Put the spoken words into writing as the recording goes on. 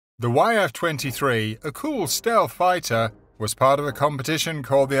The YF-23, a cool stealth fighter, was part of a competition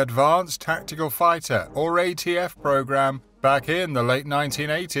called the Advanced Tactical Fighter, or ATF program, back in the late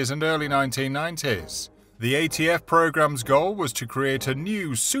 1980s and early 1990s. The ATF program's goal was to create a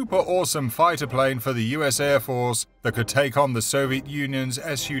new super awesome fighter plane for the US Air Force that could take on the Soviet Union's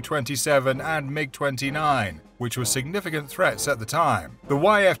Su-27 and MiG-29, which were significant threats at the time. The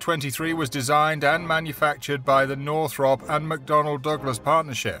YF-23 was designed and manufactured by the Northrop and McDonnell Douglas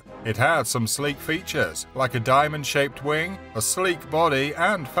partnership. It had some sleek features, like a diamond-shaped wing, a sleek body,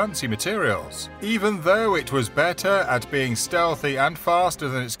 and fancy materials. Even though it was better at being stealthy and faster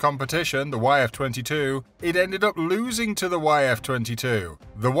than its competition, the YF-22, it ended up losing to the YF-22.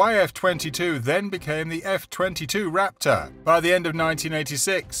 The YF-22 then became the F-22 Raptor. By the end of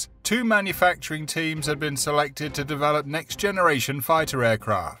 1986, two manufacturing teams had been selected to develop next-generation fighter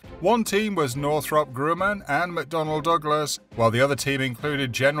aircraft. One team was Northrop Grumman and McDonnell Douglas, while the other team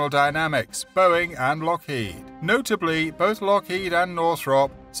included General Dynamics, Boeing, and Lockheed. Notably, both Lockheed and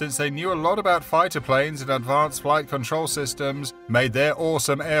Northrop, since they knew a lot about fighter planes and advanced flight control systems, made their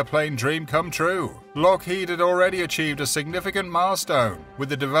awesome airplane dream come true. Lockheed had already achieved a significant milestone with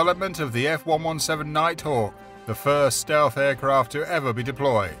the development of the F-117 Nighthawk, the first stealth aircraft to ever be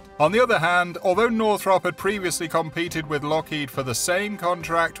deployed. On the other hand, although Northrop had previously competed with Lockheed for the same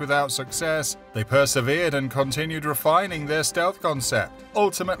contract without success, they persevered and continued refining their stealth concept,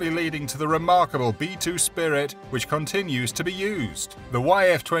 ultimately leading to the remarkable B-2 Spirit, which continues to be used. The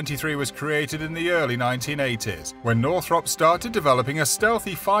YF-23 was created in the early 1980s, when Northrop started developing a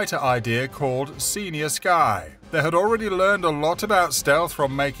stealthy fighter idea called Senior Sky. They had already learned a lot about stealth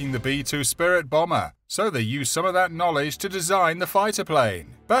from making the B-2 Spirit bomber, so they used some of that knowledge to design the fighter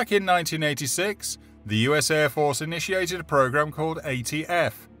plane. Back in 1986, the US Air Force initiated a program called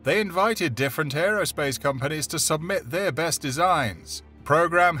ATF. They invited different aerospace companies to submit their best designs. The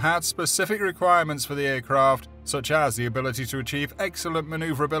program had specific requirements for the aircraft, such as the ability to achieve excellent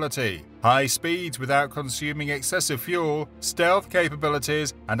maneuverability, high speeds without consuming excessive fuel, stealth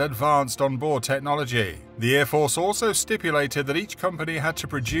capabilities, and advanced onboard technology. The Air Force also stipulated that each company had to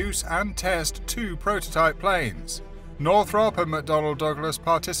produce and test 2 prototype planes. Northrop and McDonnell Douglas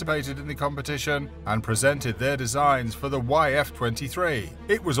participated in the competition and presented their designs for the YF-23.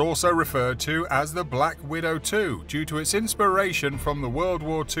 It was also referred to as the Black Widow II due to its inspiration from the World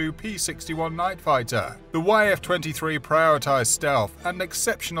War II P-61 night fighter. The YF-23 prioritized stealth and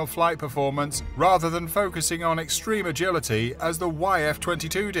exceptional flight performance rather than focusing on extreme agility as the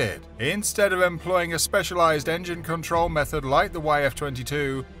YF-22 did. Instead of employing a specialized engine control method like the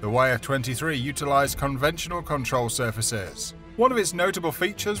YF-22, the YF-23 utilized conventional control surfaces. One of its notable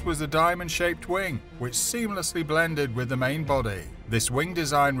features was the diamond-shaped wing, which seamlessly blended with the main body. This wing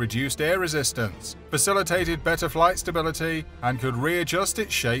design reduced air resistance, facilitated better flight stability, and could readjust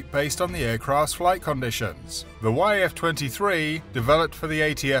its shape based on the aircraft's flight conditions. The YF-23, developed for the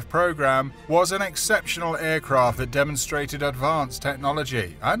ATF program, was an exceptional aircraft that demonstrated advanced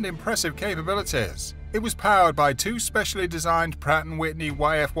technology and impressive capabilities. It was powered by 2 specially designed Pratt & Whitney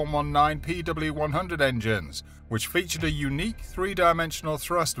YF-119 PW100 engines, which featured a unique 3-dimensional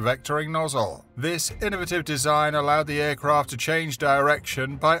thrust vectoring nozzle. This innovative design allowed the aircraft to change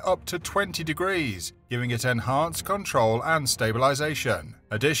direction by up to 20 degrees, giving it enhanced control and stabilization.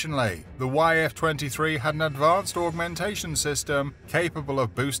 Additionally, the YF-23 had an advanced augmentation system capable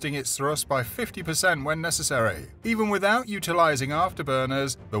of boosting its thrust by 50% when necessary. Even without utilizing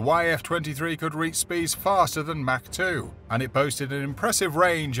afterburners, the YF-23 could reach speeds faster than Mach 2, and it boasted an impressive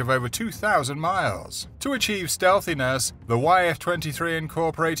range of over 2,000 miles. To achieve stealthiness, the YF-23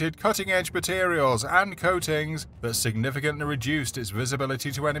 incorporated cutting-edge materials and coatings that significantly reduced its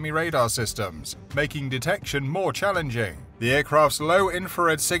visibility to enemy radar systems, making detection more challenging. The aircraft's low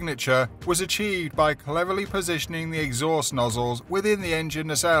infrared signature was achieved by cleverly positioning the exhaust nozzles within the engine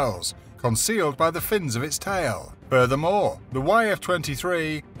nacelles, concealed by the fins of its tail. Furthermore, the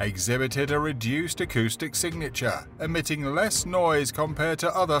YF-23 exhibited a reduced acoustic signature, emitting less noise compared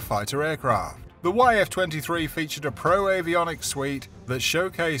to other fighter aircraft. The YF-23 featured a pro avionics suite that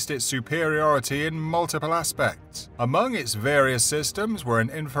showcased its superiority in multiple aspects. Among its various systems were an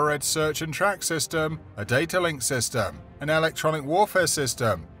infrared search and track system, a data link system, an electronic warfare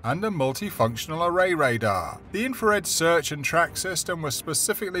system, and a multifunctional array radar. The infrared search and track system was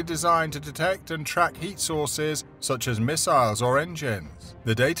specifically designed to detect and track heat sources such as missiles or engines.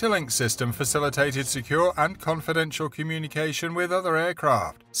 The data link system facilitated secure and confidential communication with other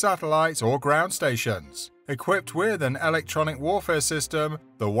aircraft, satellites, or ground stations. Equipped with an electronic warfare system,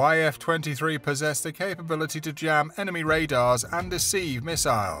 the YF-23 possessed the capability to jam enemy radars and deceive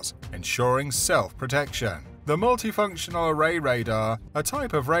missiles, ensuring self-protection. The multifunctional array radar, a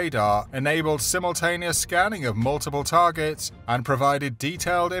type of radar, enabled simultaneous scanning of multiple targets and provided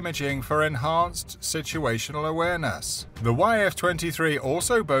detailed imaging for enhanced situational awareness. The YF-23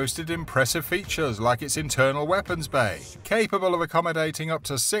 also boasted impressive features like its internal weapons bay, capable of accommodating up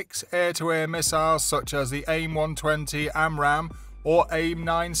to 6 air-to-air missiles such as the AIM-120 AMRAAM or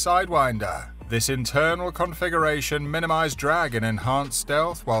AIM-9 Sidewinder. This internal configuration minimized drag and enhanced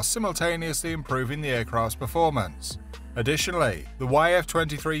stealth while simultaneously improving the aircraft's performance. Additionally, the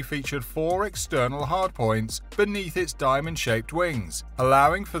YF-23 featured 4 external hardpoints beneath its diamond-shaped wings,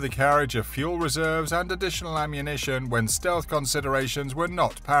 allowing for the carriage of fuel reserves and additional ammunition when stealth considerations were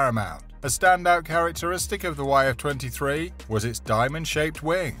not paramount. A standout characteristic of the YF-23 was its diamond-shaped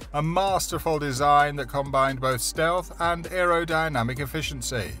wing, a masterful design that combined both stealth and aerodynamic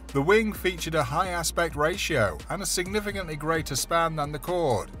efficiency. The wing featured a high aspect ratio and a significantly greater span than the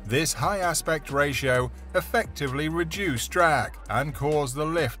chord. This high aspect ratio effectively reduced drag and caused the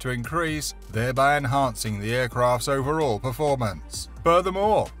lift to increase, thereby enhancing the aircraft's overall performance.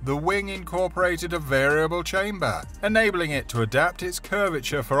 Furthermore, the wing incorporated a variable chamber, enabling it to adapt its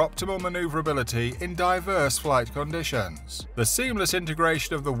curvature for optimal maneuverability in diverse flight conditions. The seamless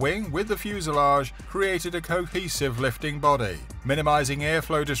integration of the wing with the fuselage created a cohesive lifting body, minimizing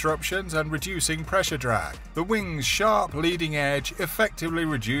airflow disruptions and reducing pressure drag. The wing's sharp leading edge effectively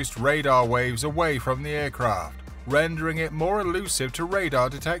reduced radar waves away from the aircraft, rendering it more elusive to radar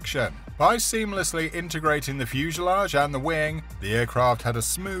detection. By seamlessly integrating the fuselage and the wing, the aircraft had a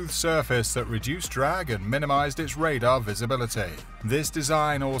smooth surface that reduced drag and minimized its radar visibility. This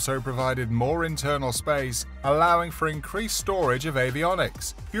design also provided more internal space, allowing for increased storage of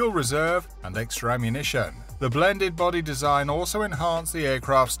avionics, fuel reserve, and extra ammunition. The blended body design also enhanced the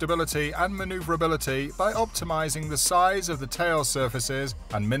aircraft's stability and maneuverability by optimizing the size of the tail surfaces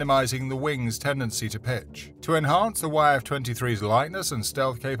and minimizing the wing's tendency to pitch. To enhance the YF-23's lightness and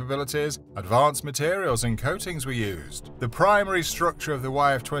stealth capabilities, advanced materials and coatings were used. The primary structure of the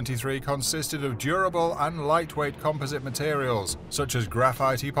YF-23 consisted of durable and lightweight composite materials, such as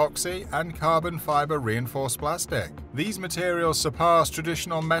graphite epoxy and carbon fiber reinforced plastic. These materials surpassed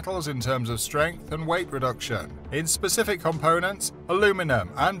traditional metals in terms of strength and weight reduction. In specific components, aluminum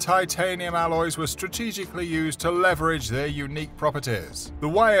and titanium alloys were strategically used to leverage their unique properties. The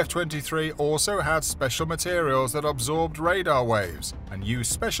YF-23 also had special materials that absorbed radar waves and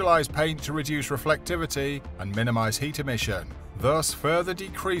used specialized paint to reduce reflectivity and minimize heat emission, thus further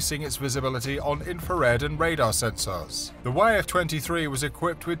decreasing its visibility on infrared and radar sensors. The YF-23 was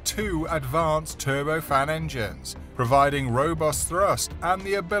equipped with 2 advanced turbofan engines, providing robust thrust and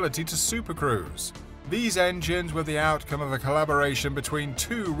the ability to supercruise. These engines were the outcome of a collaboration between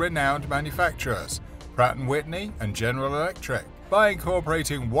 2 renowned manufacturers, Pratt & Whitney and General Electric. By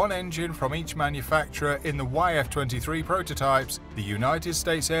incorporating 1 engine from each manufacturer in the YF-23 prototypes, the United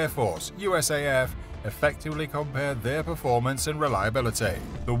States Air Force, USAF, effectively compared their performance and reliability.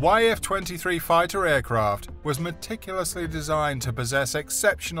 The YF-23 fighter aircraft was meticulously designed to possess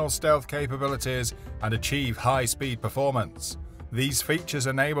exceptional stealth capabilities and achieve high-speed performance. These features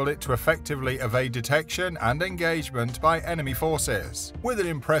enabled it to effectively evade detection and engagement by enemy forces. With an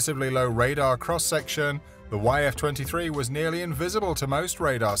impressively low radar cross-section, the YF-23 was nearly invisible to most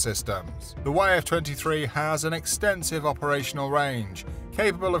radar systems. The YF-23 has an extensive operational range,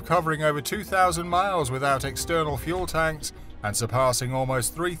 capable of covering over 2,000 miles without external fuel tanks and surpassing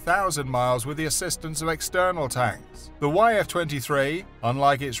almost 3,000 miles with the assistance of external tanks. The YF-23,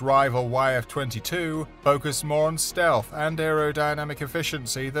 unlike its rival YF-22, focused more on stealth and aerodynamic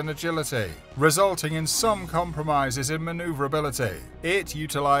efficiency than agility, resulting in some compromises in maneuverability. It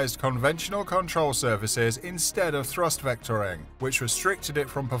utilized conventional control surfaces instead of thrust vectoring, which restricted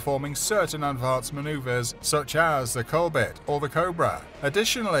it from performing certain advanced maneuvers such as the Culbit or the Cobra.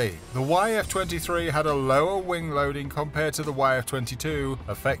 Additionally, the YF-23 had a lower wing loading compared to the YF-22,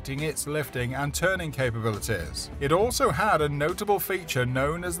 affecting its lifting and turning capabilities. It also had a notable feature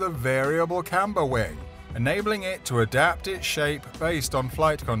known as the variable camber wing, enabling it to adapt its shape based on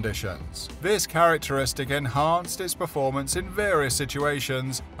flight conditions. This characteristic enhanced its performance in various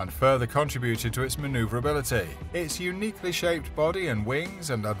situations and further contributed to its maneuverability. Its uniquely shaped body and wings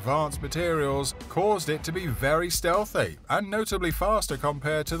and advanced materials caused it to be very stealthy and notably faster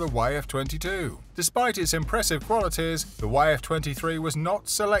compared to the YF-22. Despite its impressive qualities, the YF-23 was not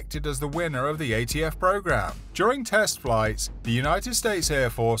selected as the winner of the ATF program. During test flights, the United States Air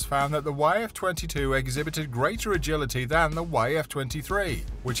Force found that the YF-22 exhibited exhibited greater agility than the YF-23,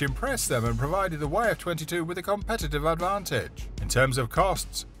 which impressed them and provided the YF-22 with a competitive advantage. In terms of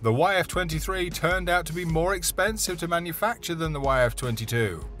costs, the YF-23 turned out to be more expensive to manufacture than the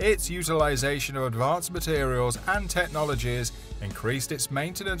YF-22. Its utilization of advanced materials and technologies increased its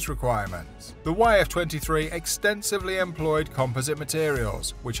maintenance requirements. The YF-23 extensively employed composite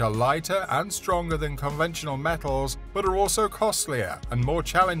materials, which are lighter and stronger than conventional metals, but are also costlier and more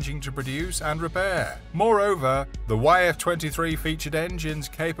challenging to produce and repair. Moreover, the YF-23 featured engines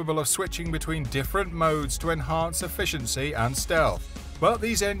capable of switching between different modes to enhance efficiency and stealth. But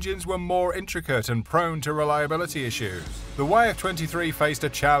these engines were more intricate and prone to reliability issues. The YF-23 faced a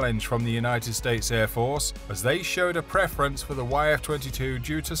challenge from the United States Air Force, as they showed a preference for the YF-22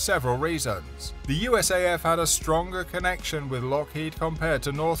 due to several reasons. The USAF had a stronger connection with Lockheed compared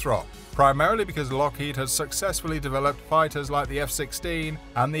to Northrop, primarily because Lockheed had successfully developed fighters like the F-16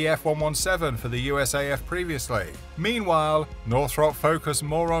 and the F-117 for the USAF previously. Meanwhile, Northrop focused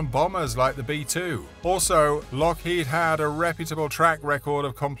more on bombers like the B-2. Also, Lockheed had a reputable track record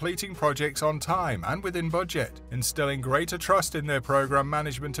of completing projects on time and within budget, instilling greater trust in their program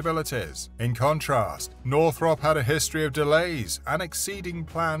management abilities. In contrast, Northrop had a history of delays and exceeding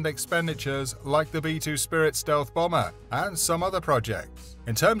planned expenditures like the B-2 Spirit stealth bomber and some other projects.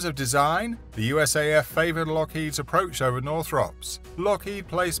 In terms of design, the USAF favored Lockheed's approach over Northrop's. Lockheed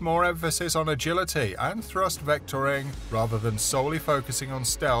placed more emphasis on agility and thrust vectoring rather than solely focusing on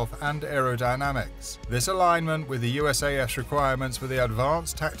stealth and aerodynamics. This alignment with the USAF's requirements for the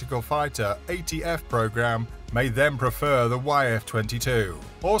Advanced Tactical Fighter ATF program made them prefer the YF-22.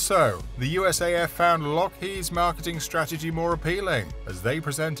 Also, the USAF found Lockheed's marketing strategy more appealing, as they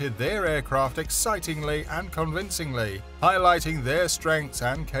presented their aircraft excitingly and convincingly, highlighting their strengths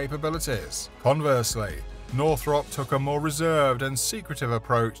and capabilities. Conversely, Northrop took a more reserved and secretive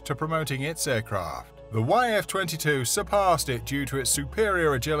approach to promoting its aircraft. The YF-22 surpassed it due to its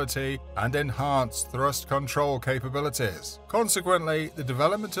superior agility and enhanced thrust control capabilities. Consequently, the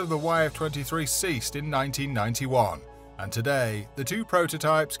development of the YF-23 ceased in 1991, and today the two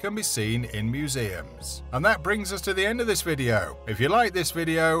prototypes can be seen in museums. And that brings us to the end of this video. If you like this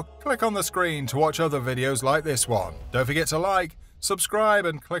video, click on the screen to watch other videos like this one. Don't forget to like, subscribe,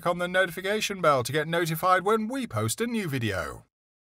 and click on the notification bell to get notified when we post a new video.